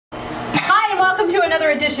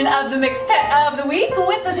another edition of the Mixed Pet of the Week.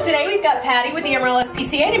 With us today, we've got Patty with the Amarillo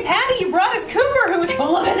SPCA. And Patty, you brought us Cooper, who is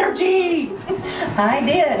full of energy.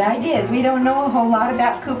 I did. We don't know a whole lot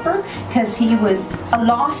about Cooper because he was a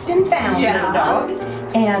lost and found little dog.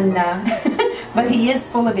 And but he is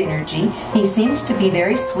full of energy. He seems to be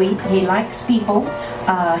very sweet. He likes people.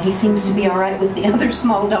 He seems to be all right with the other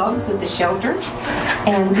small dogs at the shelter.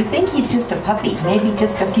 And we think he's just a puppy, maybe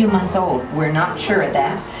just a few months old. We're not sure of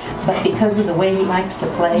that. But because of the way he likes to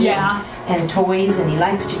play and toys, and he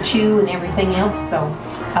likes to chew and everything else, so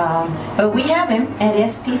but we have him at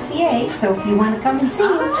SPCA, so if you want to come and see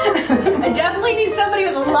him. I definitely need somebody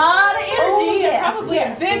with a lot of energy and probably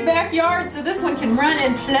a big backyard so this one can run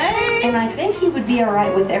and play. And I think he would be all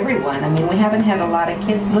right with everyone. I mean, we haven't had a lot of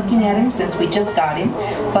kids looking at him since we just got him,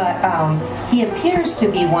 but he appears to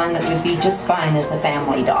be one that would be just fine as a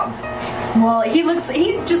family dog. Well,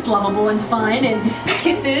 he's just lovable and fun and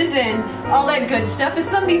kisses and all that good stuff. If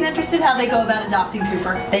somebody's interested, how they go about adopting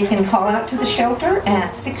Cooper? They can call out to the shelter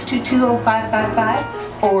at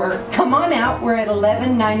 622-0555 or come on out. We're at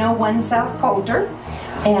 11901 South Coulter,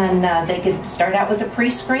 and they could start out with a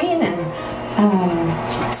pre-screen and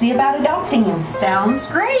see about adopting him. Sounds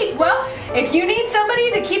great. Well, if you need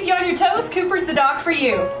somebody to keep you on your toes, Cooper's the dog for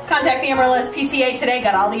you. Contact the Amarillo SPCA today.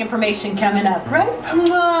 Got all the information coming up, right?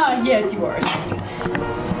 Yes, you are.